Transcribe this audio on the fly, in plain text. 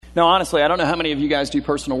No, honestly, I don't know how many of you guys do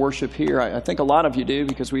personal worship here. I think a lot of you do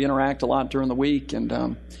because we interact a lot during the week.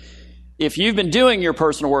 And if you've been doing your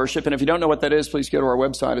personal worship, and if you don't know what that is, please go to our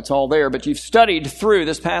website. It's all there. But you've studied through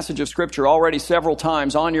this passage of Scripture already several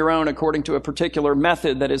times on your own according to a particular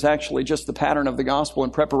method that is actually just the pattern of the gospel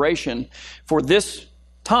in preparation for this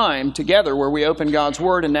time together where we open God's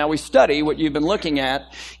Word and now we study what you've been looking at.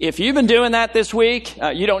 If you've been doing that this week,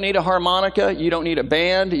 you don't need a harmonica, you don't need a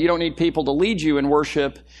band, you don't need people to lead you in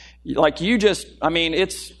worship. Like you just,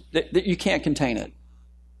 you can't contain it.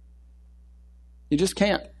 You just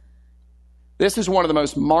can't. This is one of the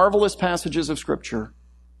most marvelous passages of Scripture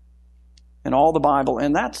in all the Bible,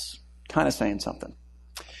 and that's kind of saying something.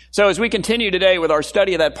 So as we continue today with our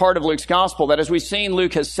study of that part of Luke's gospel, that as we've seen,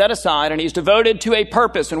 Luke has set aside and he's devoted to a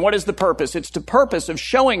purpose. And what is the purpose? It's the purpose of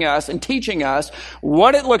showing us and teaching us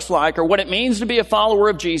what it looks like or what it means to be a follower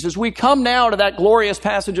of Jesus. We come now to that glorious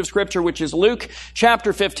passage of Scripture, which is Luke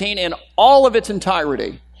chapter 15 in all of its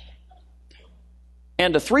entirety.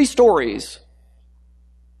 And to three stories,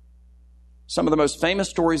 some of the most famous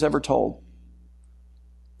stories ever told,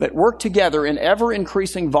 that work together in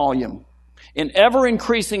ever-increasing volume, in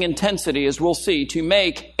ever-increasing intensity, as we'll see, to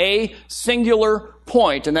make a singular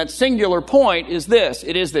point. And that singular point is this.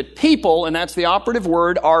 It is that people, and that's the operative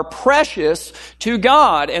word, are precious to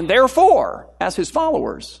God, and therefore, as His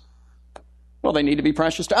followers, well, they need to be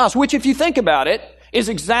precious to us, which, if you think about it, is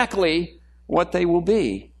exactly what they will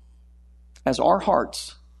be as our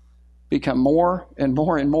hearts become more and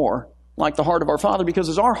more and more like the heart of our Father, because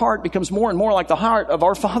as our heart becomes more and more like the heart of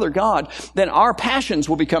our Father God, then our passions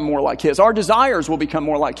will become more like His. Our desires will become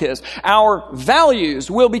more like His. Our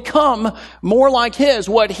values will become more like His.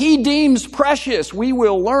 What He deems precious, we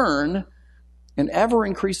will learn in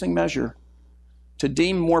ever-increasing measure to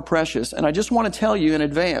deem more precious. And I just want to tell you in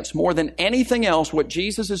advance, more than anything else, what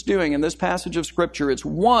Jesus is doing in this passage of Scripture, it's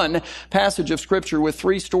one passage of Scripture with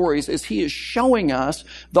three stories, is He is showing us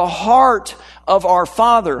the heart of our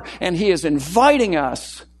Father, and He is inviting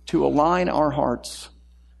us to align our hearts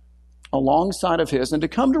alongside of His and to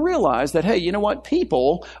come to realize that, hey, you know what?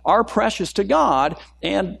 People are precious to God,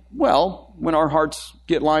 and, well, when our hearts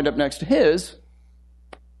get lined up next to His,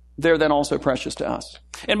 they're then also precious to us.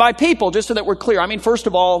 And by people, just so that we're clear, I mean, first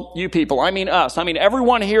of all, you people. I mean us. I mean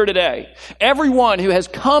everyone here today. Everyone who has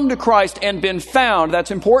come to Christ and been found,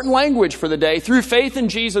 that's important language for the day, through faith in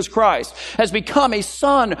Jesus Christ, has become a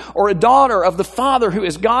son or a daughter of the Father who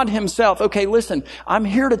is God Himself. Okay, listen, I'm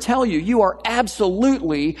here to tell you, you are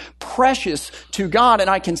absolutely precious to God, and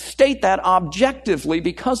I can state that objectively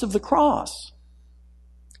because of the cross.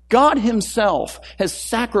 God Himself has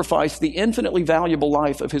sacrificed the infinitely valuable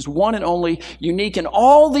life of His one and only, unique in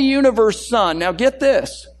all the universe Son, now get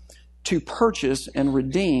this, to purchase and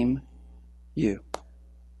redeem you.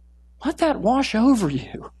 Let that wash over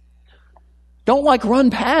you. Don't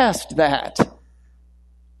run past that.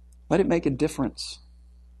 Let it make a difference.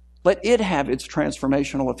 Let it have its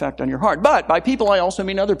transformational effect on your heart. But by people, I also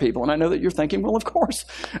mean other people. And I know that you're thinking, well, of course,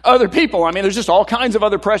 other people. I mean, there's just all kinds of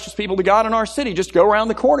other precious people to God in our city. Just go around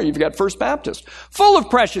the corner. You've got First Baptist, full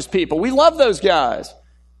of precious people. We love those guys.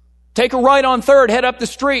 Take a right on 3rd, head up the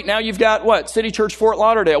street. Now you've got what? City Church Fort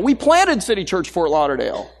Lauderdale. We planted City Church Fort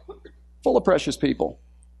Lauderdale. Full of precious people.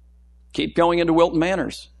 Keep going into Wilton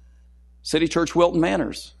Manors. City Church Wilton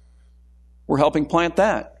Manors. We're helping plant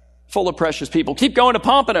that. Full of precious people. Keep going to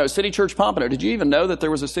Pompano, City Church Pompano. Did you even know that there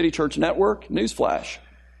was a City Church network? Newsflash.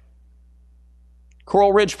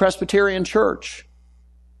 Coral Ridge Presbyterian Church.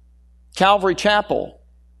 Calvary Chapel.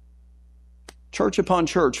 Church upon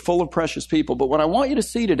church, full of precious people. But what I want you to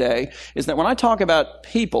see today is that when I talk about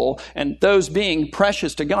people and those being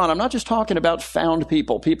precious to God, I'm not just talking about found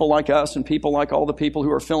people, people like us and people like all the people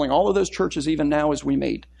who are filling all of those churches even now as we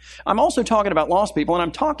meet. I'm also talking about lost people, and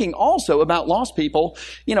I'm talking also about lost people,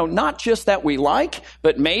 not just that we like,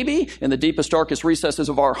 but maybe in the deepest, darkest recesses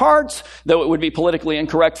of our hearts, though it would be politically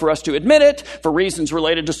incorrect for us to admit it, for reasons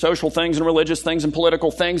related to social things and religious things and political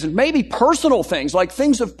things, and maybe personal things, like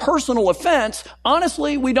things of personal offense,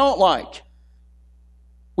 honestly, we don't like.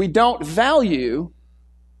 We don't value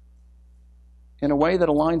in a way that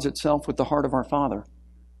aligns itself with the heart of our Father.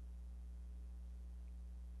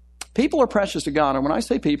 People are precious to God, and when I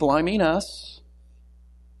say people, I mean us,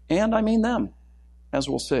 and I mean them, as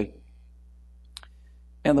we'll see.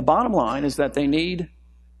 And the bottom line is that they need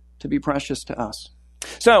to be precious to us.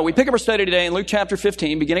 So, we pick up our study today in Luke chapter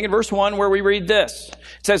 15, beginning in verse 1, where we read this.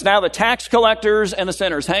 It says, "Now the tax collectors and the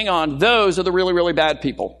sinners," hang on, those are the really, really bad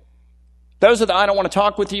people. Those are the I don't want to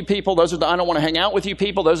talk with you people. Those are the I don't want to hang out with you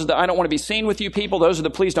people. Those are the I don't want to be seen with you people. Those are the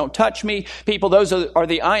please don't touch me people. Those are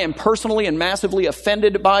the I am personally and massively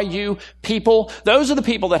offended by you people. Those are the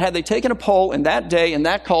people that had they taken a poll in that day, in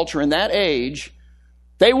that culture, in that age,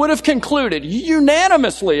 they would have concluded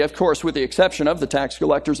unanimously, of course, with the exception of the tax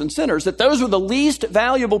collectors and sinners, that those were the least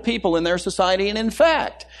valuable people in their society. And in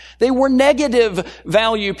fact, they were negative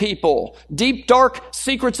value people, deep, dark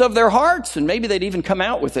secrets of their hearts. And maybe they'd even come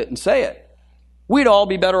out with it and say it. We'd all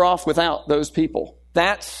be better off without those people.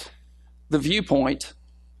 That's the viewpoint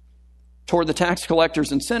toward the tax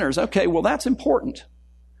collectors and sinners. Okay, well, that's important.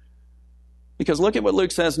 Because look at what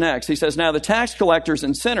Luke says next. He says, now the tax collectors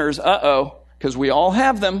and sinners, because we all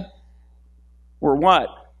have them, were what?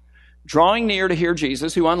 Drawing near to hear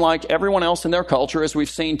Jesus, who, unlike everyone else in their culture, as we've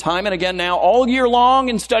seen time and again now all year long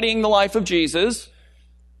in studying the life of Jesus,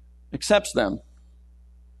 accepts them,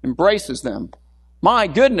 embraces them. My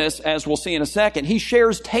goodness, as we'll see in a second, he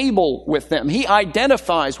shares table with them. He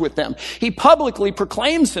identifies with them. He publicly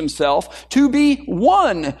proclaims himself to be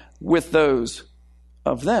one with those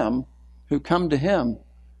of them who come to him.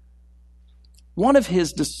 One of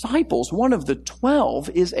his disciples, one of the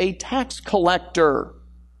 12, is a tax collector.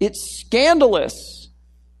 It's scandalous.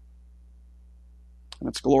 And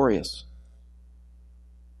it's glorious.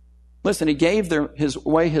 Listen, he gave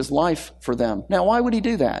his life for them. Now, why would he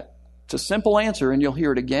do that? It's a simple answer, and you'll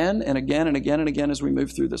hear it again and again and again and again as we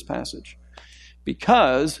move through this passage.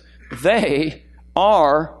 Because they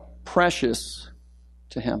are precious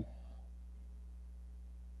to him.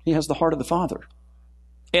 He has the heart of the Father.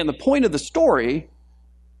 And the point of the story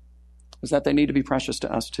is that they need to be precious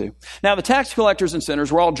to us too. Now, the tax collectors and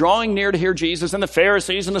sinners were all drawing near to hear Jesus, and the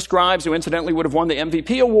Pharisees and the scribes, who incidentally would have won the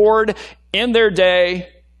MVP award in their day,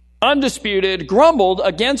 undisputed, grumbled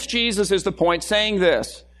against Jesus, is the point, saying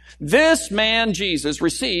this man, Jesus,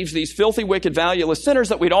 receives these filthy, wicked, valueless sinners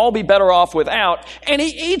that we'd all be better off without, and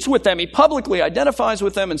he eats with them. He publicly identifies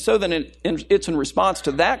with them, and so then it's in response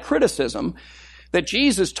to that criticism that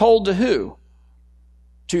Jesus told to who?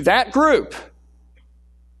 To that group,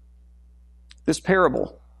 this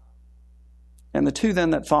parable, and the two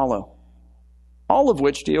then that follow, all of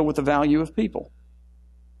which deal with the value of people.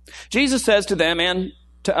 Jesus says to them and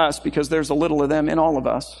to us, because there's a little of them in all of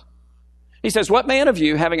us, he says, what man of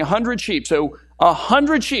you having 100 sheep, so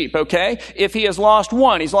 100 sheep, okay, if he has lost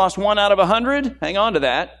one, he's lost one out of 100, hang on to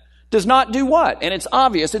that, does not do what? And it's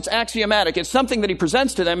obvious, it's axiomatic, it's something that he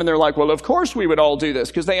presents to them, and they're like, well, of course we would all do this,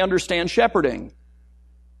 because they understand shepherding.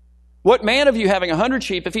 What man of you having 100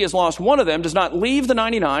 sheep, if he has lost one of them, does not leave the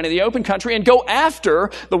 99 in the open country and go after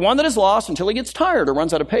the one that is lost until he gets tired or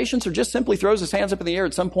runs out of patience or just simply throws his hands up in the air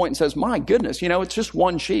at some point and says, my goodness, it's just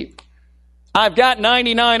one sheep. I've got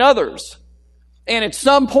 99 others. And at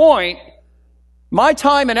some point, my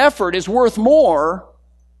time and effort is worth more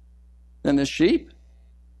than this sheep.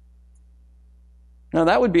 Now,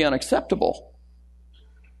 that would be unacceptable.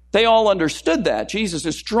 They all understood that. Jesus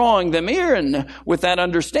is drawing them in with that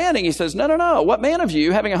understanding. He says, no. What man of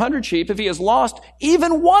you, having 100 sheep, if he has lost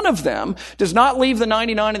even one of them, does not leave the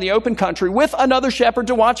 99 in the open country with another shepherd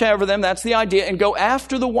to watch over them? That's the idea. And go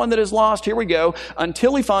after the one that is lost, here we go,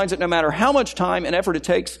 until he finds it, no matter how much time and effort it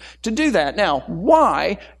takes to do that. Now,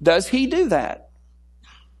 why does he do that?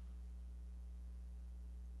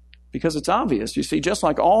 Because it's obvious. You see, just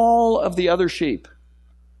like all of the other sheep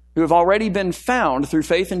who have already been found through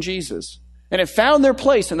faith in Jesus and have found their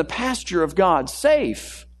place in the pasture of God,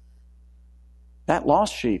 safe, that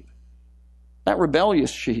lost sheep, that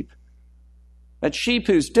rebellious sheep, that sheep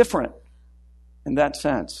who's different in that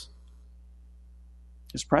sense,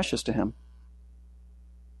 is precious to him.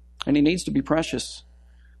 And he needs to be precious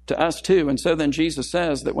to us too. And so then Jesus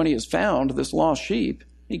says that when he has found this lost sheep,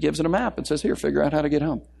 he gives it a map and says, here, figure out how to get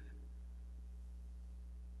home.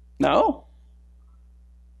 No?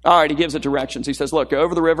 All right, he gives it directions. He says, look, go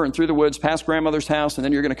over the river and through the woods, past grandmother's house, and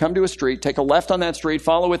then you're going to come to a street, take a left on that street,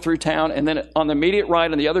 follow it through town, and then on the immediate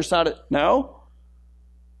right on the other side of... No?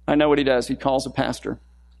 I know what he does. He calls a pastor.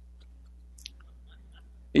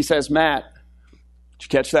 He says, Matt, did you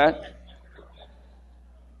catch that?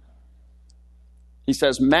 He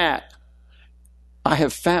says, Matt, I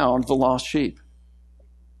have found the lost sheep.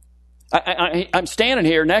 I'm standing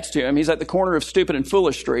here next to him. He's at the corner of Stupid and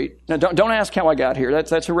Foolish Street. Now, don't ask how I got here.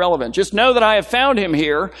 That's irrelevant. Just know that I have found him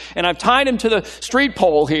here, and I've tied him to the street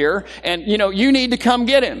pole here, and, you need to come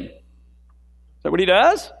get him. Is that what he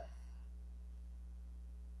does?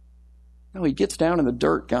 No, he gets down in the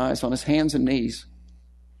dirt, guys, on his hands and knees.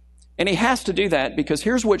 And he has to do that because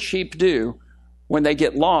here's what sheep do when they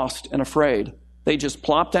get lost and afraid. They just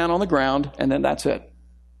plop down on the ground, and then that's it.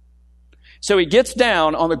 So he gets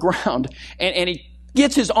down on the ground and he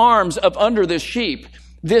gets his arms up under this sheep,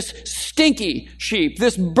 this stinky sheep,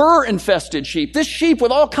 this burr-infested sheep, this sheep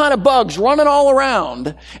with all kind of bugs running all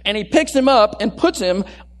around. And he picks him up and puts him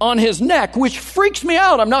on his neck, which freaks me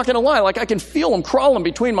out. I'm not going to lie. Like I can feel him crawling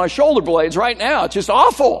between my shoulder blades right now. It's just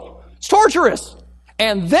awful. It's torturous.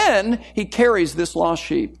 And then he carries this lost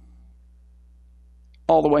sheep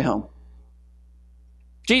all the way home.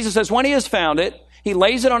 Jesus says when he has found it, he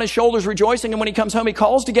lays it on his shoulders rejoicing, and when he comes home, he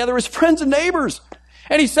calls together his friends and neighbors.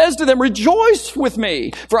 And he says to them, rejoice with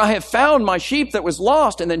me, for I have found my sheep that was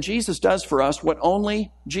lost. And then Jesus does for us what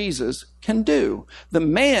only Jesus can do. The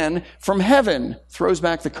man from heaven throws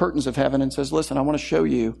back the curtains of heaven and says, listen, I want to show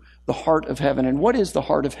you the heart of heaven. And what is the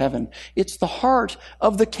heart of heaven? It's the heart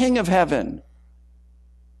of the King of heaven.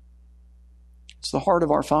 It's the heart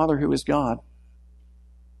of our Father who is God.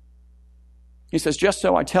 He says, just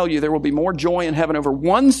so I tell you, there will be more joy in heaven over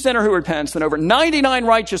one sinner who repents than over 99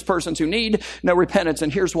 righteous persons who need no repentance. And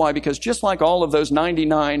here's why. Because just like all of those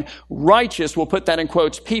 99 righteous, we'll put that in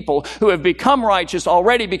quotes, people who have become righteous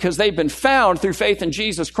already because they've been found through faith in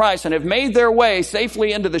Jesus Christ and have made their way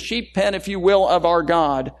safely into the sheep pen, if you will, of our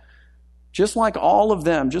God. Just like all of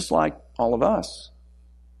them, just like all of us.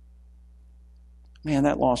 Man,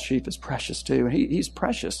 that lost sheep is precious too. He's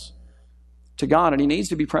precious to God, and he needs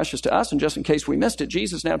to be precious to us. And just in case we missed it,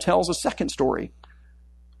 Jesus now tells a second story.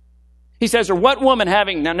 He says, or what woman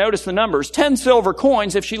having, now notice the numbers, 10 silver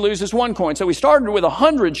coins if she loses 1 coin. So we started with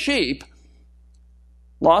 100 sheep,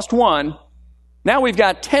 lost 1. Now we've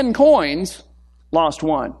got 10 coins, lost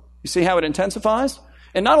 1. You see how it intensifies?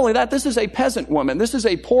 And not only that, this is a peasant woman. This is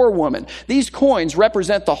a poor woman. These coins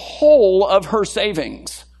represent the whole of her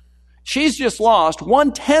savings. She's just lost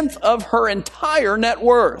 1/10 of her entire net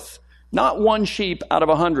worth. Not 1 sheep out of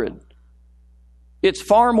 100. It's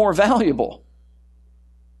far more valuable.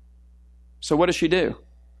 So what does she do?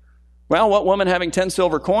 Well, what woman having 10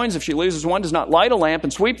 silver coins, if she loses 1, does not light a lamp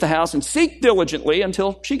and sweep the house and seek diligently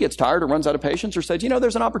until she gets tired or runs out of patience or says,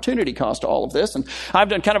 there's an opportunity cost to all of this. And I've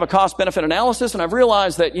done kind of a cost-benefit analysis, and I've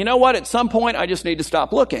realized that, at some point I just need to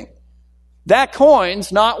stop looking. That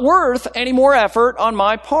coin's not worth any more effort on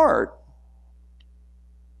my part.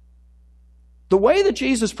 The way that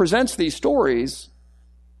Jesus presents these stories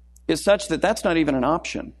is such that that's not even an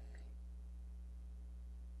option.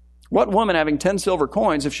 What woman having 10 silver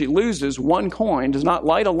coins, if she loses 1 coin, does not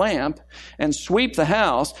light a lamp and sweep the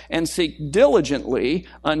house and seek diligently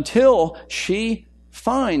until she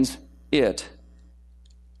finds it?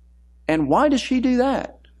 And why does she do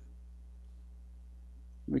that?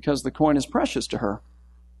 Because the coin is precious to her.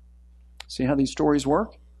 See how these stories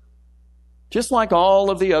work? Just like all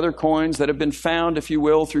of the other coins that have been found, if you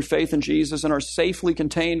will, through faith in Jesus and are safely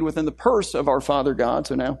contained within the purse of our Father God.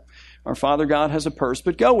 So now our Father God has a purse,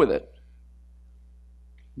 but go with it.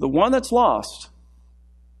 The one that's lost,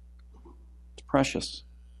 it's precious.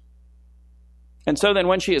 And so then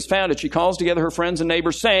when she has found it, she calls together her friends and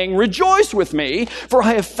neighbors saying, rejoice with me, for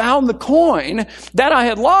I have found the coin that I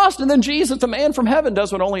had lost. And then Jesus, the man from heaven,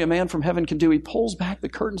 does what only a man from heaven can do. He pulls back the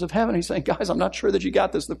curtains of heaven. He's saying, guys, I'm not sure that you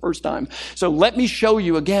got this the first time. So let me show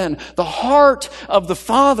you again the heart of the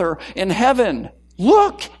Father in heaven.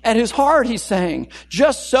 Look at his heart, he's saying.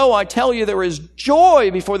 Just so I tell you, there is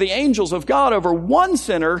joy before the angels of God over one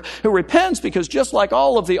sinner who repents, because just like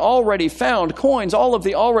all of the already found coins, all of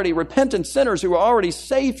the already repentant sinners who are already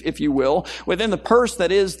safe, if you will, within the purse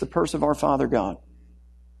that is the purse of our Father God.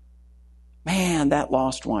 Man, that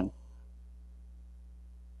lost one.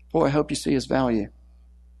 Boy, I hope you see his value.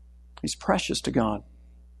 He's precious to God.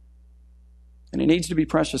 And he needs to be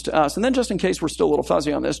precious to us. And then just in case we're still a little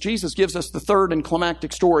fuzzy on this, Jesus gives us the third and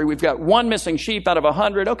climactic story. We've got 1 missing sheep out of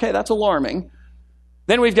 100. Okay, that's alarming.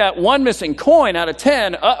 Then we've got 1 missing coin out of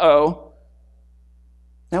 10. Uh-oh.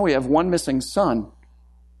 Now we have 1 missing son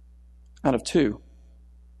out of 2.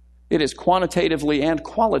 It is quantitatively and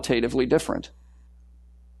qualitatively different.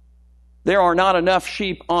 There are not enough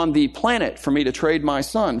sheep on the planet for me to trade my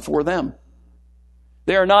son for them.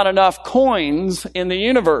 There are not enough coins in the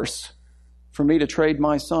universe for me to trade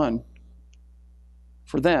my son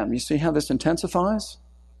for them. You see how this intensifies?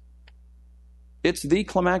 It's the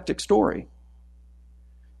climactic story.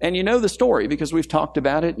 And you know the story because we've talked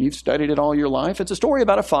about it and you've studied it all your life. It's a story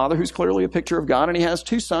about a father who's clearly a picture of God, and he has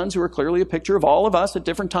 2 sons who are clearly a picture of all of us at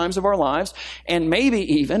different times of our lives, and maybe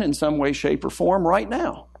even in some way, shape, or form right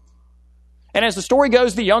now. And as the story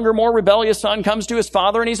goes, the younger, more rebellious son comes to his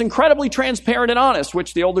father, and he's incredibly transparent and honest,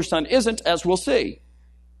 which the older son isn't, as we'll see.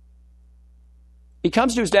 He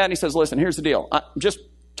comes to his dad and he says, listen, here's the deal. Just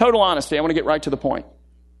total honesty. I want to get right to the point.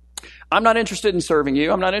 I'm not interested in serving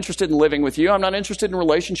you. I'm not interested in living with you. I'm not interested in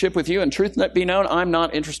relationship with you. And truth be known, I'm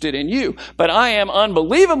not interested in you. But I am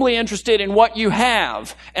unbelievably interested in what you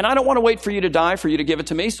have. And I don't want to wait for you to die for you to give it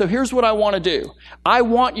to me. So here's what I want to do. I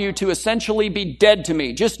want you to essentially be dead to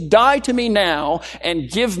me. Just die to me now and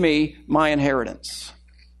give me my inheritance,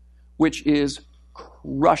 which is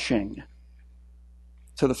crushing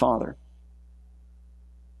to the father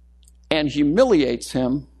and humiliates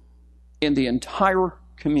him in the entire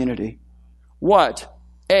community. What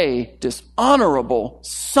a dishonorable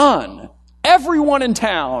son. Everyone in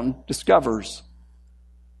town discovers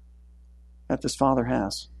that this father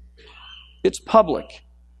has. It's public.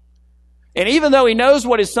 And even though he knows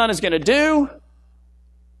what his son is going to do,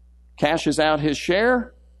 cashes out his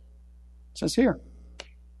share, says here.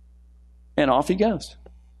 And off he goes.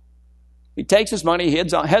 He takes his money,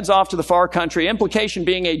 heads off to the far country, implication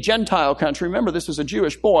being a Gentile country. Remember, this is a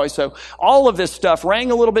Jewish boy, so all of this stuff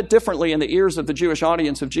rang a little bit differently in the ears of the Jewish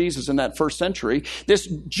audience of Jesus in that first century. This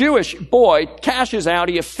Jewish boy cashes out,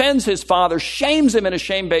 he offends his father, shames him in a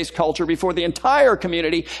shame-based culture before the entire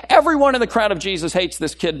community. Everyone in the crowd of Jesus hates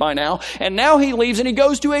this kid by now, and now he leaves and he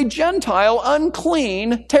goes to a Gentile,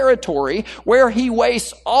 unclean territory where he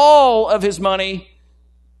wastes all of his money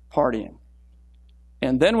partying.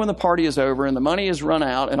 And then when the party is over and the money is run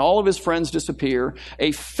out and all of his friends disappear,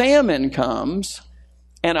 a famine comes,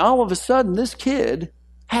 and all of a sudden this kid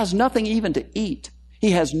has nothing even to eat. He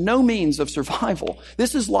has no means of survival.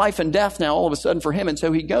 This is life and death now all of a sudden for him. And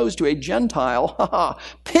so he goes to a Gentile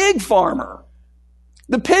pig farmer.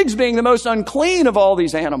 The pigs being the most unclean of all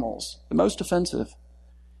these animals, the most offensive.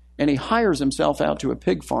 And he hires himself out to a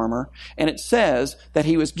pig farmer, and it says that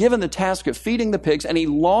he was given the task of feeding the pigs, and he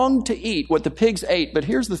longed to eat what the pigs ate. But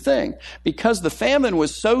here's the thing, because the famine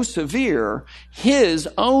was so severe, his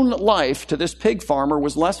own life to this pig farmer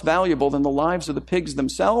was less valuable than the lives of the pigs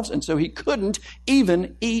themselves, and so he couldn't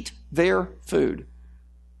even eat their food.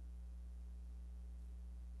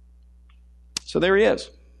 So there he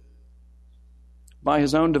is. By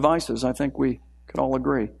his own devices, I think we could all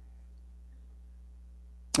agree.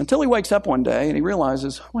 Until he wakes up one day and he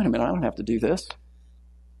realizes, wait a minute, I don't have to do this.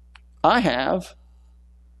 I have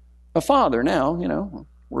a father now.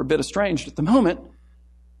 We're a bit estranged at the moment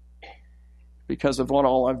because of what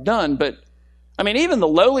all I've done. But, even the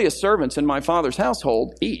lowliest servants in my father's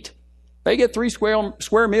household eat. They get 3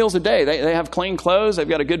 square meals a day. They have clean clothes. They've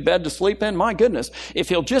got a good bed to sleep in. My goodness, if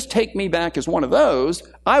he'll just take me back as one of those,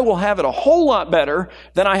 I will have it a whole lot better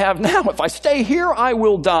than I have now. If I stay here, I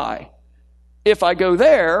will die. If I go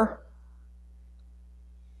there,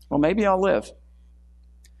 well, maybe I'll live.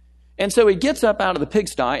 And so he gets up out of the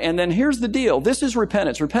pigsty, and then here's the deal. This is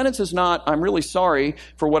repentance. Repentance is not, I'm really sorry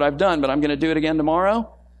for what I've done, but I'm going to do it again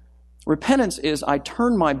tomorrow. Repentance is, I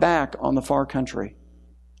turn my back on the far country,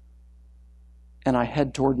 and I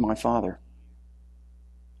head toward my father.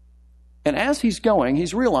 And as he's going,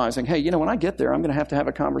 he's realizing, hey, when I get there, I'm going to have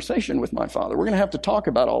a conversation with my father. We're going to have to talk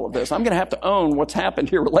about all of this. I'm going to have to own what's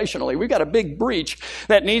happened here relationally. We've got a big breach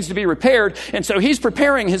that needs to be repaired. And so he's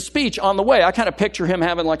preparing his speech on the way. I kind of picture him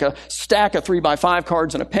having like a stack of 3x5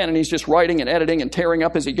 cards and a pen, and he's just writing and editing and tearing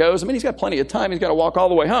up as he goes. He's got plenty of time. He's got to walk all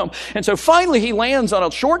the way home. And so finally he lands on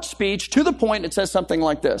a short speech to the point. It says something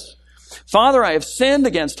like this. Father, I have sinned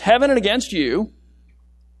against heaven and against you.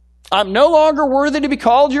 I'm no longer worthy to be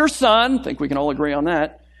called your son. I think we can all agree on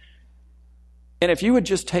that. And if you would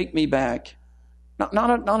just take me back,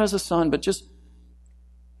 not as a son, but just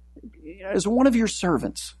as one of your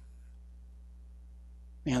servants,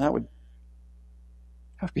 man, that would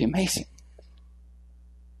be amazing.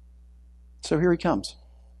 So here he comes.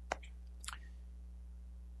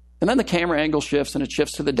 And then the camera angle shifts, and it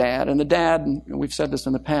shifts to the dad. And the dad, and we've said this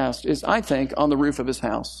in the past, is, I think, on the roof of his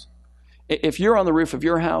house. If you're on the roof of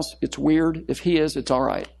your house, it's weird. If he is, it's all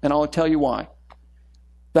right. And I'll tell you why.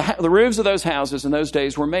 The roofs of those houses in those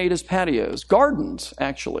days were made as patios, gardens,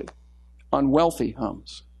 actually, on wealthy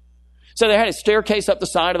homes. So they had a staircase up the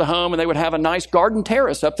side of the home, and they would have a nice garden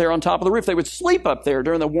terrace up there on top of the roof. They would sleep up there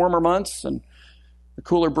during the warmer months and the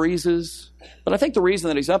cooler breezes. But I think the reason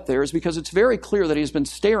that he's up there is because it's very clear that he's been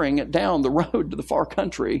staring down the road to the far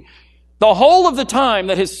country the whole of the time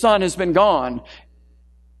that his son has been gone.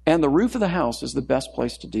 And the roof of the house is the best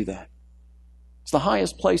place to do that. It's the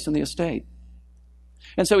highest place in the estate.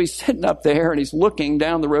 And so he's sitting up there and he's looking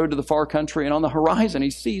down the road to the far country, and on the horizon he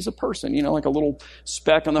sees a person, like a little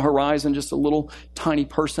speck on the horizon, just a little tiny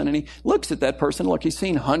person. And he looks at that person. Look, he's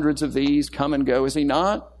seen hundreds of these come and go, is he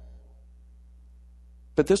not?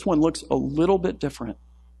 But this one looks a little bit different.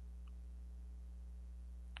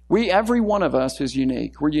 Every one of us is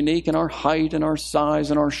unique. We're unique in our height and our size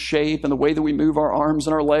and our shape and the way that we move our arms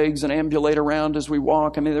and our legs and ambulate around as we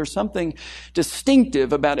walk. I mean, there's something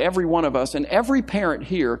distinctive about every one of us. And every parent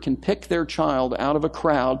here can pick their child out of a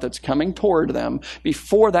crowd that's coming toward them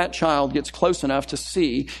before that child gets close enough to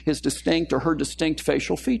see his distinct or her distinct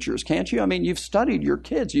facial features, can't you? I mean, you've studied your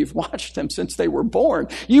kids. You've watched them since they were born.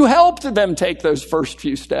 You helped them take those first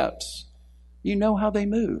few steps. You know how they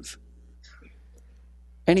move.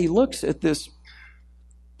 And he looks at this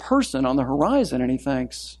person on the horizon and he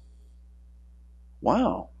thinks,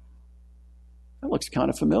 wow, that looks kind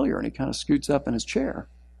of familiar. And he kind of scoots up in his chair.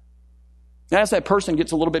 As that person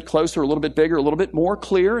gets a little bit closer, a little bit bigger, a little bit more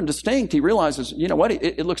clear and distinct, he realizes, you know what,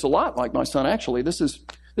 it looks a lot like my son actually. This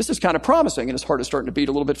is kind of promising, and his heart is starting to beat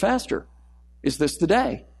a little bit faster. Is this the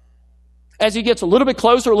day? As he gets a little bit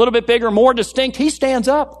closer, a little bit bigger, more distinct, he stands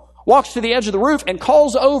up, walks to the edge of the roof and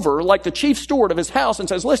calls over like the chief steward of his house and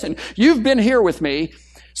says, listen, you've been here with me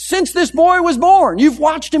since this boy was born. You've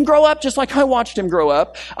watched him grow up just like I watched him grow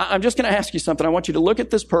up. I'm just going to ask you something. I want you to look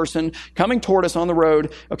at this person coming toward us on the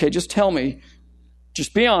road. Okay, just tell me,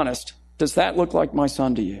 just be honest, does that look like my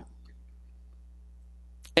son to you?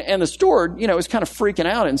 And the steward, is kind of freaking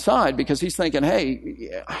out inside because he's thinking,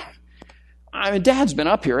 hey, I mean, Dad's been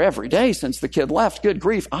up here every day since the kid left. Good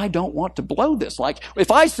grief, I don't want to blow this. Like,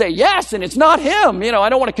 if I say yes and it's not him, I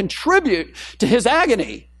don't want to contribute to his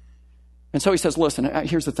agony. And so he says, listen,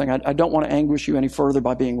 here's the thing. I don't want to anguish you any further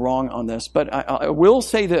by being wrong on this, but I will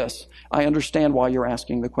say this. I understand why you're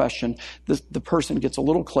asking the question. The person gets a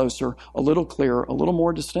little closer, a little clearer, a little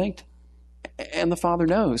more distinct, and the father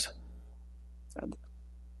knows.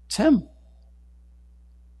 It's him.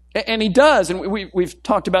 And he does, and we've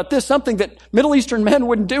talked about this, something that Middle Eastern men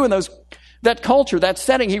wouldn't do in that culture, that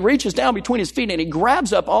setting. He reaches down between his feet and he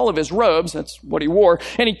grabs up all of his robes, that's what he wore,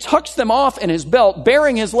 and he tucks them off in his belt,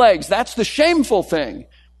 baring his legs. That's the shameful thing.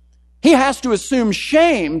 He has to assume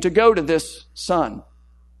shame to go to this son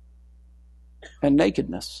and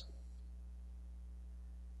nakedness.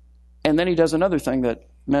 And then he does another thing that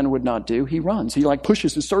men would not do. He runs. He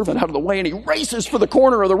pushes his servant out of the way and he races for the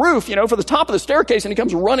corner of the roof, for the top of the staircase, and he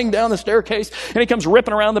comes running down the staircase and he comes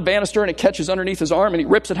ripping around the banister and it catches underneath his arm and he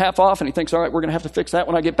rips it half off and he thinks, all right, we're going to have to fix that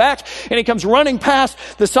when I get back. And he comes running past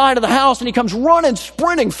the side of the house and he comes running,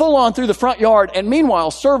 sprinting full on through the front yard. And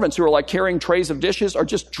meanwhile, servants who are carrying trays of dishes are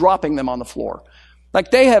just dropping them on the floor.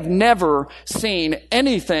 They have never seen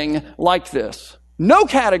anything like this. No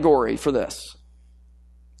category for this.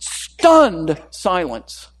 Stunned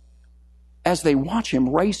silence as they watch him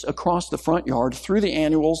race across the front yard through the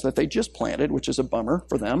annuals that they just planted, which is a bummer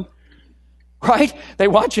for them. Right? They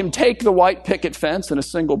watch him take the white picket fence in a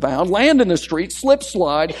single bound, land in the street, slip,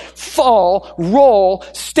 slide, fall, roll,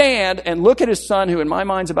 stand, and look at his son, who in my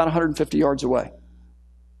mind is about 150 yards away.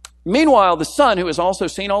 Meanwhile, the son, who has also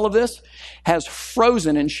seen all of this, has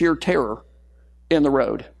frozen in sheer terror in the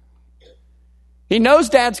road. He knows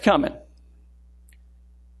Dad's coming.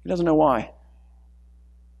 He doesn't know why.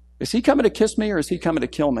 Is he coming to kiss me or is he coming to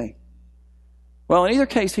kill me? Well, in either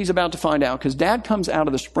case, he's about to find out, because Dad comes out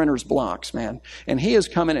of the sprinter's blocks, man. And he is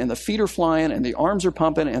coming and the feet are flying and the arms are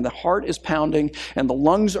pumping and the heart is pounding and the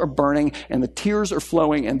lungs are burning and the tears are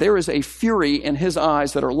flowing. And there is a fury in his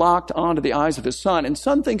eyes that are locked onto the eyes of his son. And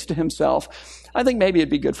son thinks to himself, I think maybe it'd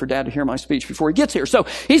be good for Dad to hear my speech before he gets here. So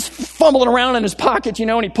he's fumbling around in his pocket,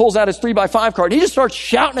 and he pulls out his 3x5 card. He just starts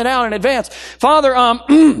shouting it out in advance. Father,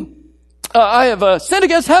 I have sinned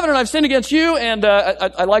against heaven and I've sinned against you. And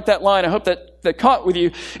I like that line. I hope that caught with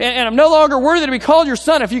you. And I'm no longer worthy to be called your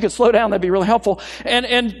son. If you could slow down, that'd be really helpful. And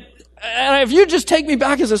if you just take me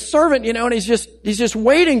back as a servant, and he's just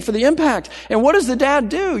waiting for the impact. And what does the dad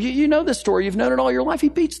do? You know this story. You've known it all your life. He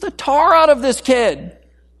beats the tar out of this kid.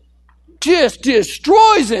 Just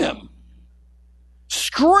destroys him.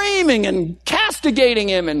 Screaming and castigating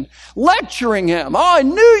him and lecturing him. Oh, I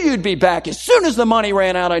knew you'd be back. As soon as the money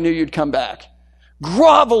ran out, I knew you'd come back.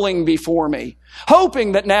 Groveling before me,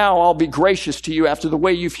 hoping that now I'll be gracious to you after the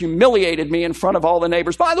way you've humiliated me in front of all the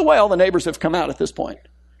neighbors. By the way, all the neighbors have come out at this point.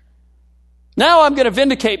 Now I'm going to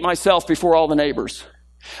vindicate myself before all the neighbors.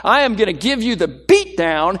 I am going to give you the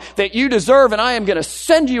beatdown that you deserve, and I am going to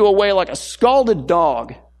send you away like a scalded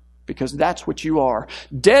dog, because that's what you are.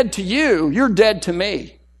 Dead to you, you're dead to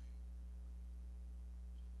me.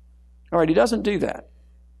 All right, he doesn't do that.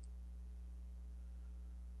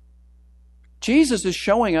 Jesus is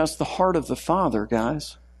showing us the heart of the Father,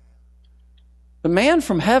 guys. The man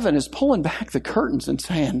from heaven is pulling back the curtains and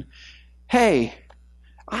saying, hey,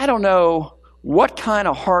 I don't know what kind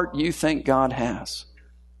of heart you think God has.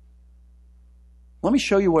 Let me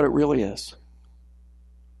show you what it really is.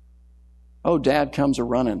 Oh, Dad comes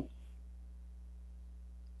a-running.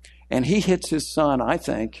 And he hits his son, I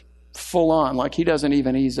think, full on, like he doesn't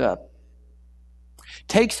even ease up.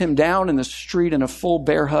 Takes him down in the street in a full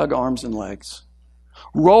bear hug, arms and legs.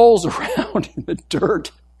 Rolls around in the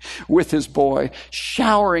dirt with his boy,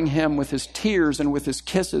 showering him with his tears and with his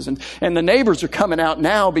kisses. And the neighbors are coming out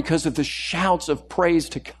now because of the shouts of praise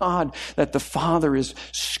to God that the father is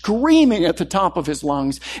screaming at the top of his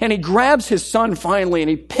lungs. And he grabs his son finally and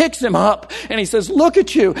he picks him up and he says, "Look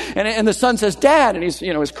at you." And the son says, "Dad." And he's,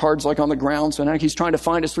 his card's like on the ground. So now he's trying to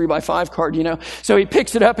find his 3x5 card, So he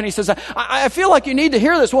picks it up and he says, I feel like you need to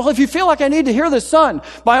hear this. Well, if you feel like I need to hear this, son,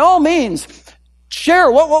 by all means,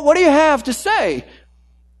 share. What do you have to say?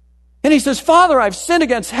 And he says, "Father, I've sinned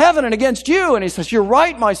against heaven and against you." And he says, "You're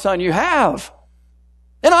right, my son, you have.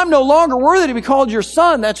 And I'm no longer worthy to be called your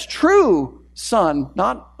son." That's true, son,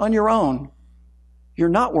 not on your own. You're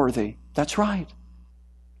not worthy. That's right.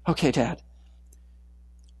 "Okay, Dad.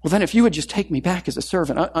 Well, then if you would just take me back as a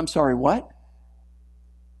servant." I'm sorry, what?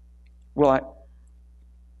 "Well,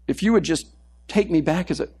 if you would just take me back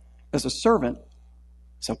as a servant."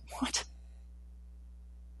 So what?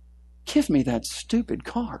 "Give me that stupid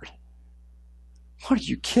card." What, are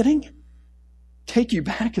you kidding? Take you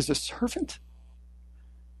back as a servant?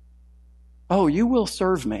 "Oh, you will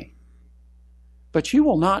serve me, but you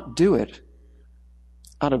will not do it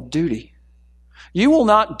out of duty. You will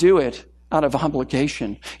not do it out of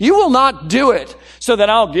obligation. You will not do it so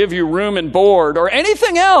that I'll give you room and board or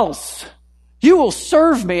anything else. You will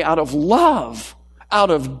serve me out of love,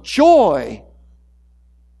 out of joy.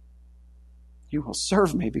 You will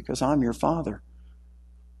serve me because I'm your father.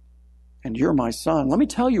 And you're my son. Let me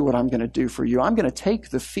tell you what I'm going to do for you. I'm going to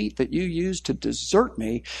take the feet that you used to desert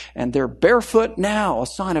me, and they're barefoot now, a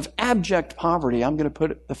sign of abject poverty. I'm going to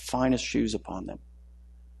put the finest shoes upon them.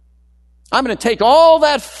 I'm going to take all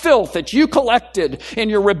that filth that you collected in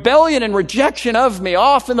your rebellion and rejection of me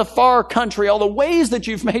off in the far country, all the ways that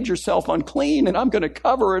you've made yourself unclean, and I'm going to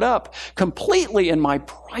cover it up completely in my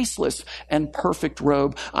priceless and perfect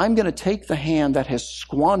robe. I'm going to take the hand that has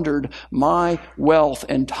squandered my wealth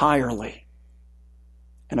entirely,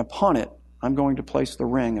 and upon it, I'm going to place the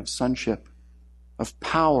ring of sonship, of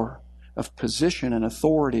power, of position and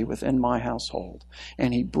authority within my household."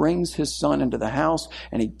 And he brings his son into the house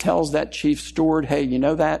and he tells that chief steward, "Hey, you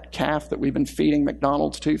know that calf that we've been feeding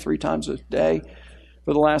McDonald's 2-3 times a day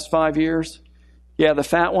for the last 5 years? Yeah, the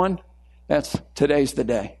fat one? Today's the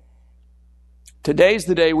day. Today's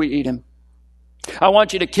the day we eat him. I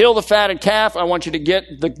want you to kill the fatted calf. I want you to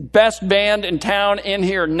get the best band in town in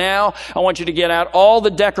here now. I want you to get out all the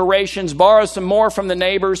decorations, borrow some more from the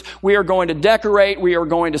neighbors. We are going to decorate. We are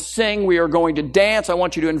going to sing. We are going to dance. I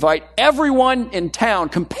want you to invite everyone in town.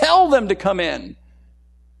 Compel them to come in.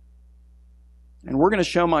 And we're going to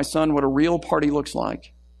show my son what a real party looks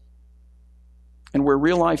like and where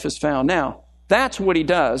real life is found." Now, that's what he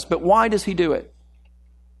does, but why does he do it?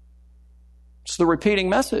 It's the repeating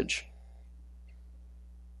message.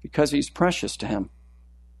 Because he's precious to him.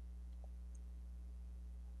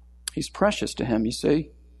 He's precious to him, you see.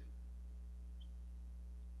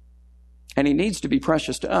 And he needs to be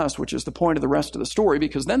precious to us, which is the point of the rest of the story,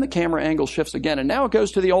 because then the camera angle shifts again, and now it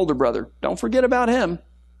goes to the older brother. Don't forget about him.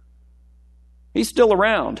 He's still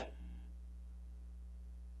around.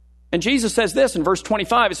 And Jesus says this in verse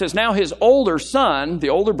 25. It says, "Now his older son," the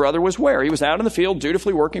older brother, "was where? He was out in the field,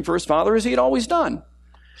 dutifully working for his father as he had always done.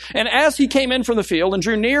 And as he came in from the field and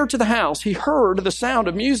drew near to the house, he heard the sound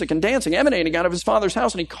of music and dancing emanating out of his father's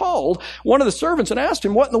house. And he called one of the servants and asked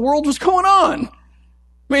him what in the world was going on.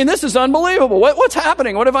 I mean, this is unbelievable. What's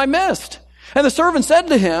happening? What have I missed?" And the servant said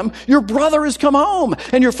to him, "Your brother has come home,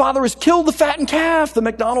 and your father has killed the fattened calf," the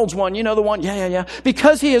McDonald's one, you know the one, yeah,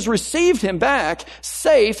 "because he has received him back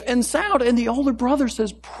safe and sound." And the older brother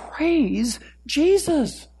says, "Praise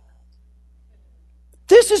Jesus."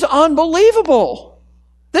 This is unbelievable.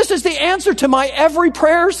 This is the answer to my every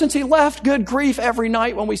prayer since he left. Good grief, every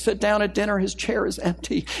night when we sit down at dinner, his chair is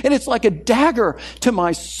empty. And it's like a dagger to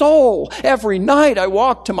my soul. Every night I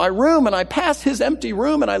walk to my room and I pass his empty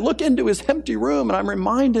room and I look into his empty room and I'm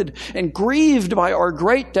reminded and grieved by our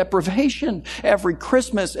great deprivation. Every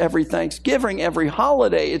Christmas, every Thanksgiving, every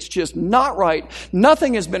holiday, it's just not right.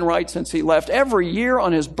 Nothing has been right since he left. Every year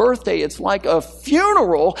on his birthday, it's like a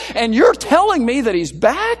funeral. And you're telling me that he's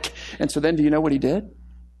back? And so then do you know what he did?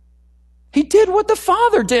 He did what the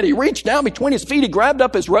Father did. He reached down between his feet. He grabbed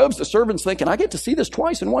up his robes. The servant's thinking, I get to see this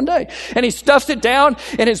twice in one day. And he stuffs it down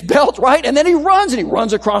in his belt, right? And then he runs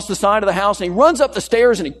across the side of the house, and he runs up the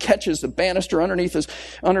stairs, and he catches the banister underneath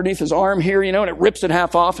his arm here, and it rips it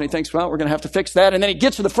half off. And he thinks, well, we're going to have to fix that. And then he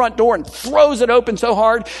gets to the front door and throws it open so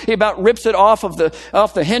hard, he about rips it off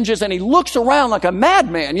the hinges. And he looks around like a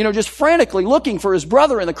madman, just frantically looking for his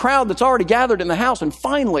brother in the crowd that's already gathered in the house. And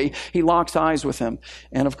finally, he locks eyes with him.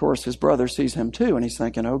 And of course, his brother sees him too, and he's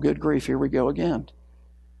thinking, oh, good grief, here we go again.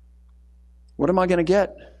 What am I going to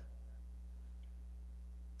get?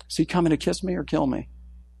 Is he coming to kiss me or kill me?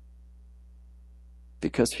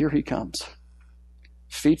 Because here he comes.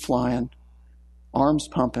 Feet flying, arms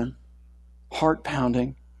pumping, heart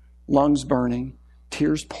pounding, lungs burning,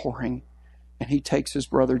 tears pouring, and he takes his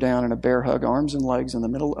brother down in a bear hug, arms and legs, in the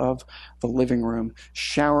middle of the living room,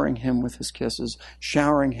 showering him with his kisses,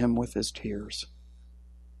 showering him with his tears,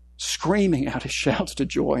 screaming out his shouts to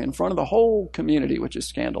joy in front of the whole community, which is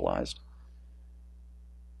scandalized.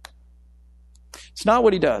 It's not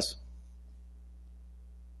what he does.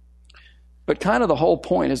 But kind of the whole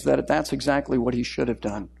point is that that's exactly what he should have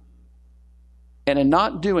done. And in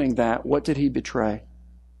not doing that, what did he betray?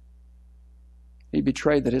 He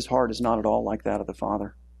betrayed that his heart is not at all like that of the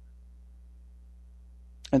Father.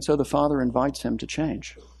 And so the Father invites him to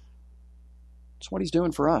change. It's what he's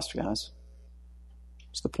doing for us, guys.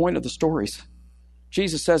 It's the point of the stories.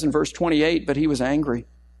 Jesus says in verse 28, but he was angry.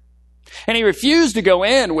 And he refused to go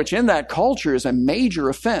in, which in that culture is a major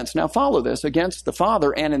offense. Now follow this, against the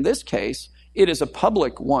father, and in this case, it is a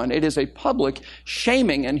public one. It is a public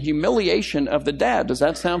shaming and humiliation of the dad. Does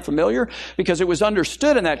that sound familiar? Because it was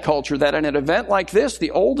understood in that culture that in an event like this,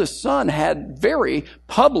 the oldest son had very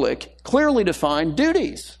public, clearly defined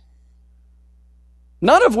duties,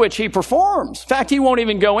 none of which he performs. In fact, he won't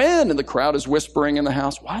even go in, and the crowd is whispering in the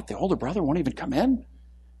house, what? The older brother won't even come in?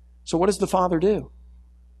 So what does the father do?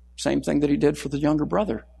 Same thing that he did for the younger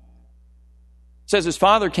brother. It says his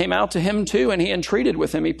father came out to him too, and he entreated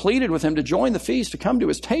with him. He pleaded with him to join the feast, to come to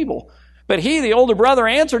his table. But he, the older brother,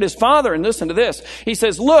 answered his father, and listen to this. He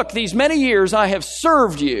says, look, these many years I have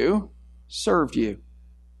served you,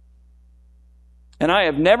 and I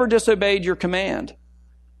have never disobeyed your command.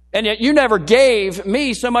 And yet you never gave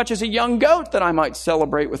me so much as a young goat that I might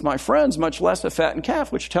celebrate with my friends, much less a fattened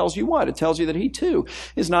calf, which tells you what? It tells you that he too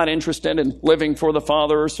is not interested in living for the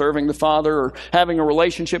Father or serving the Father or having a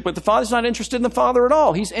relationship with the Father. He's not interested in the Father at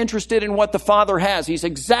all. He's interested in what the Father has. He's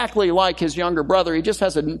exactly like his younger brother. He just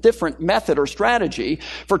has a different method or strategy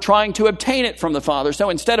for trying to obtain it from the Father. So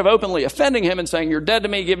instead of openly offending him and saying, you're dead to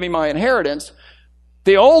me, give me my inheritance,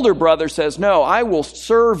 the older brother says, no, I will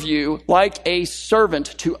serve you like a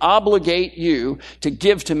servant to obligate you to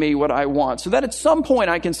give to me what I want. So that at some point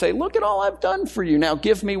I can say, look at all I've done for you. Now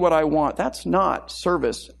give me what I want. That's not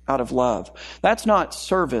service out of love. That's not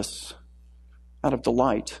service out of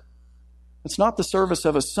delight. It's not the service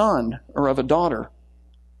of a son or of a daughter.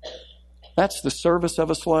 That's the service of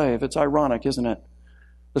a slave. It's ironic, isn't it?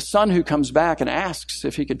 The son who comes back and asks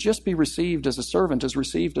if he could just be received as a servant is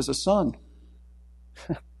received as a son.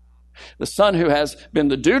 The son who has been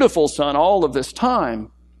the dutiful son all of this time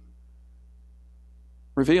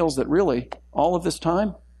reveals that really, all of this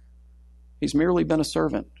time, he's merely been a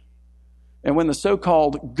servant. And when the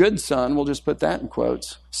so-called good son, we'll just put that in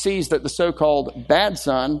quotes, sees that the so-called bad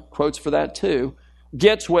son, quotes for that too,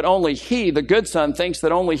 gets what only he, the good son, thinks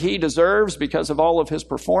that only he deserves because of all of his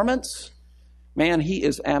performance, man, he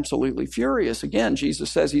is absolutely furious. Again, Jesus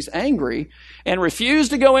says he's angry and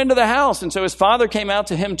refused to go into the house. And so his father came out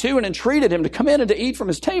to him too and entreated him to come in and to eat from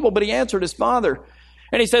his table. But he answered his father.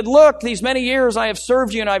 And he said, look, these many years I have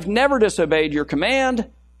served you and I've never disobeyed your command.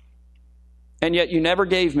 And yet you never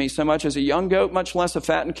gave me so much as a young goat, much less a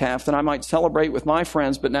fattened calf, that I might celebrate with my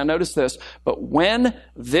friends. But now notice this. But when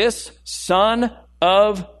this son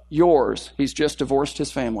of yours, he's just divorced his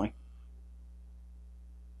family.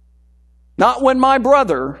 Not when my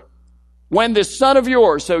brother, when this son of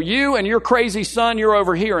yours, so you and your crazy son, you're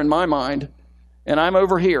over here in my mind, and I'm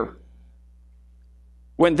over here.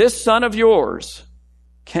 When this son of yours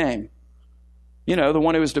came, the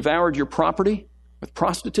one who has devoured your property with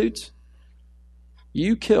prostitutes,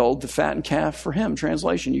 you killed the fattened calf for him.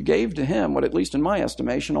 Translation, you gave to him what, at least in my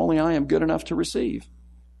estimation, only I am good enough to receive.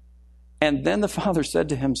 And then the father said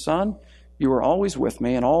to him, son, you are always with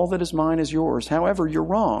me, and all that is mine is yours. However, you're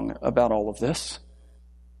wrong about all of this.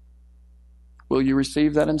 Will you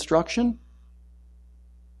receive that instruction?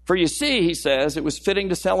 For you see, he says, it was fitting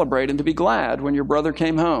to celebrate and to be glad when your brother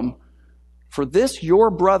came home. For this your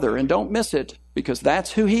brother, and don't miss it, because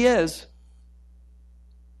that's who he is,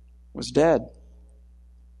 was dead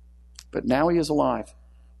But now he is alive.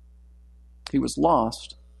 He was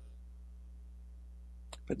lost,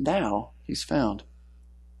 but now he's found.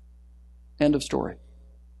 End of story.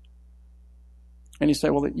 And you say,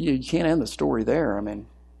 well, you can't end the story there. I mean,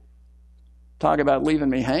 talk about leaving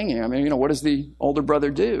me hanging. I mean, what does the older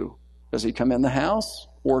brother do? Does he come in the house?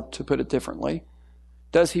 Or to put it differently,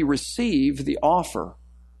 does he receive the offer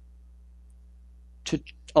to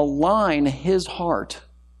align his heart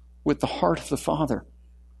with the heart of the Father?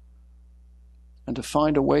 And to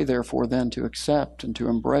find a way, therefore, then to accept and to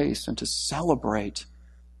embrace and to celebrate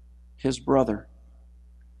his brother,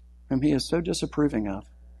 whom he is so disapproving of.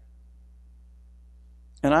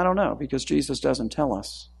 And I don't know, because Jesus doesn't tell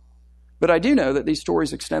us. But I do know that these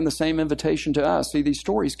stories extend the same invitation to us. See, these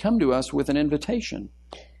stories come to us with an invitation.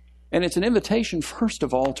 And it's an invitation, first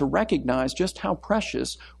of all, to recognize just how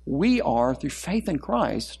precious we are through faith in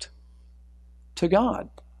Christ to God.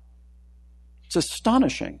 It's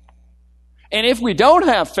astonishing. And if we don't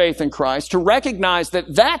have faith in Christ, to recognize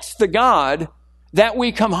that that's the God that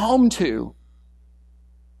we come home to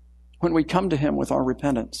when we come to Him with our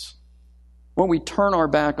repentance, when we turn our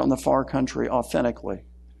back on the far country authentically,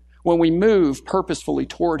 when we move purposefully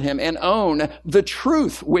toward Him and own the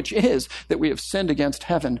truth, which is that we have sinned against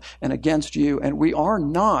heaven and against you, and we are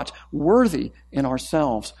not worthy in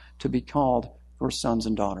ourselves to be called your sons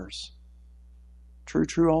and daughters. True,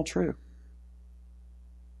 true, all true.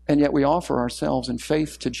 And yet we offer ourselves in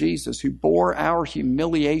faith to Jesus, who bore our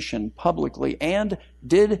humiliation publicly and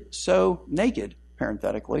did so naked,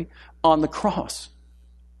 parenthetically, on the cross,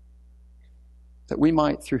 that we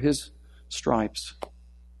might, through His stripes,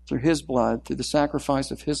 through His blood, through the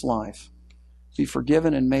sacrifice of His life, be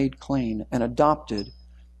forgiven and made clean and adopted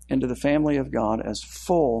into the family of God as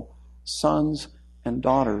full sons and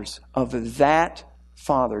daughters of that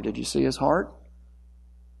Father. Did you see His heart?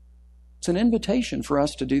 It's an invitation for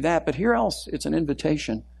us to do that, but here else it's an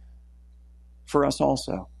invitation for us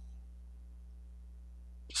also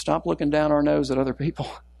to stop looking down our nose at other people,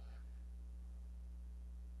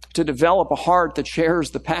 to develop a heart that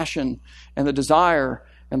shares the passion and the desire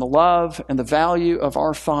and the love and the value of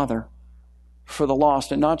our Father for the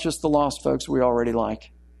lost, and not just the lost folks we already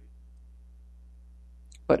like,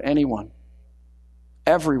 but anyone,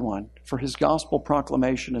 everyone, for His gospel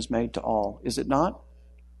proclamation is made to all. Is it not?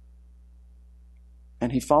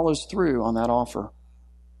 And He follows through on that offer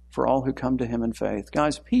for all who come to Him in faith.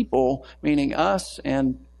 Guys, people, meaning us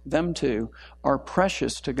and them too, are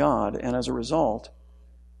precious to God, and as a result,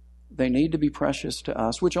 they need to be precious to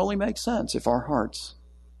us, which only makes sense if our hearts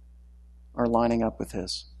are lining up with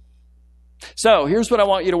His. So, here's what I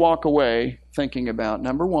want you to walk away thinking about.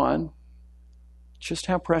 Number one, just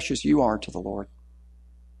how precious you are to the Lord.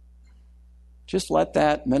 Just let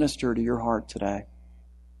that minister to your heart today.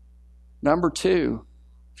 Number two,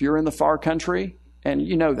 if you're in the far country, and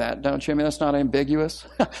you know that, don't you? I mean, that's not ambiguous.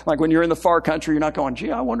 Like when you're in the far country, you're not going,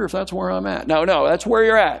 gee, I wonder if that's where I'm at. No, that's where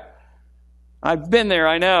you're at. I've been there,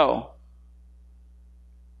 I know.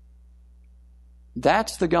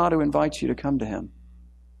 That's the God who invites you to come to Him.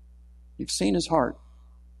 You've seen His heart.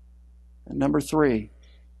 And number three,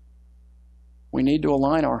 we need to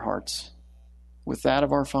align our hearts with that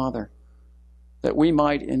of our Father, that we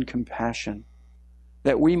might in compassion,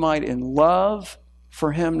 that we might in love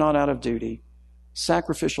for Him, not out of duty,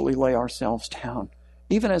 sacrificially lay ourselves down,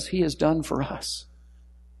 even as He has done for us,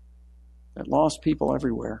 that lost people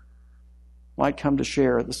everywhere might come to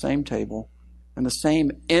share at the same table and the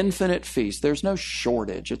same infinite feast. There's no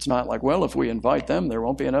shortage. It's not like, well, if we invite them, there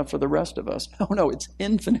won't be enough for the rest of us. No, it's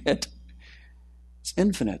infinite. It's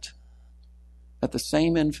infinite. At the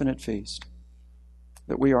same infinite feast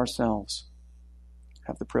that we ourselves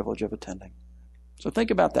have the privilege of attending. So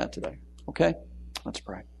think about that today, okay? Let's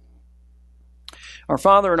pray. Our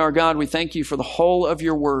Father and our God, we thank You for the whole of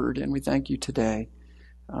Your word, and we thank You today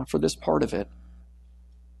for this part of it.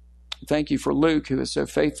 Thank You for Luke, who has so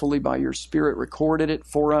faithfully by Your Spirit recorded it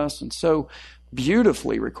for us and so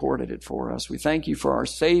beautifully recorded it for us. We thank You for our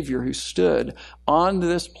Savior who stood on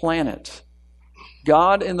this planet,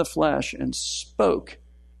 God in the flesh, and spoke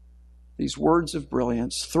these words of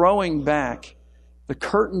brilliance, throwing back the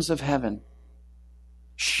curtains of heaven,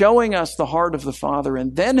 showing us the heart of the Father,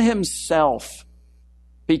 and then Himself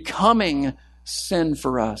becoming sin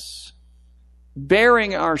for us,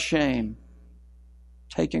 bearing our shame,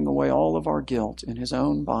 taking away all of our guilt in His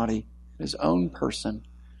own body, His own person,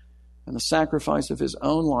 and the sacrifice of His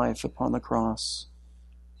own life upon the cross.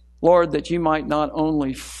 Lord, that You might not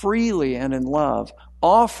only freely and in love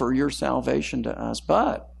offer Your salvation to us,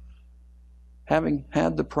 but having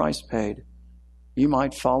had the price paid, You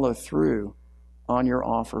might follow through on Your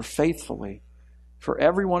offer faithfully for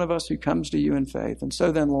every one of us who comes to you in faith. And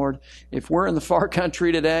so then, Lord, if we're in the far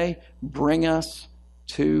country today, bring us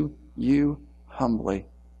to you humbly,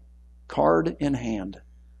 card in hand.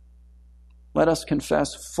 Let us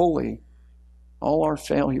confess fully all our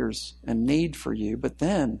failures and need for you, but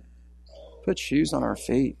then put shoes on our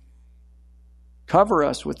feet. Cover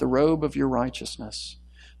us with the robe of your righteousness.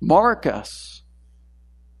 Mark us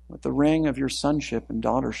with the ring of your sonship and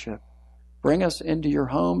daughtership. Bring us into your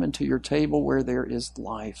home and to your table where there is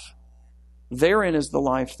life. Therein is the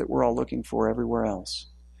life that we're all looking for everywhere else.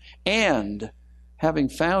 And having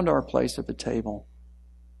found our place at the table,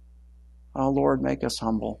 oh Lord, make us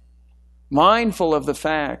humble, mindful of the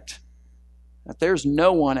fact that there's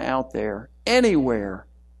no one out there, anywhere,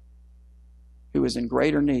 who is in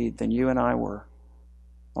greater need than you and I were,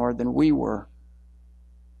 or than we were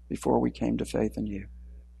before we came to faith in you.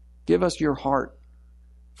 Give us your heart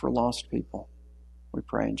for lost people. We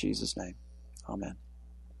pray in Jesus' name. Amen.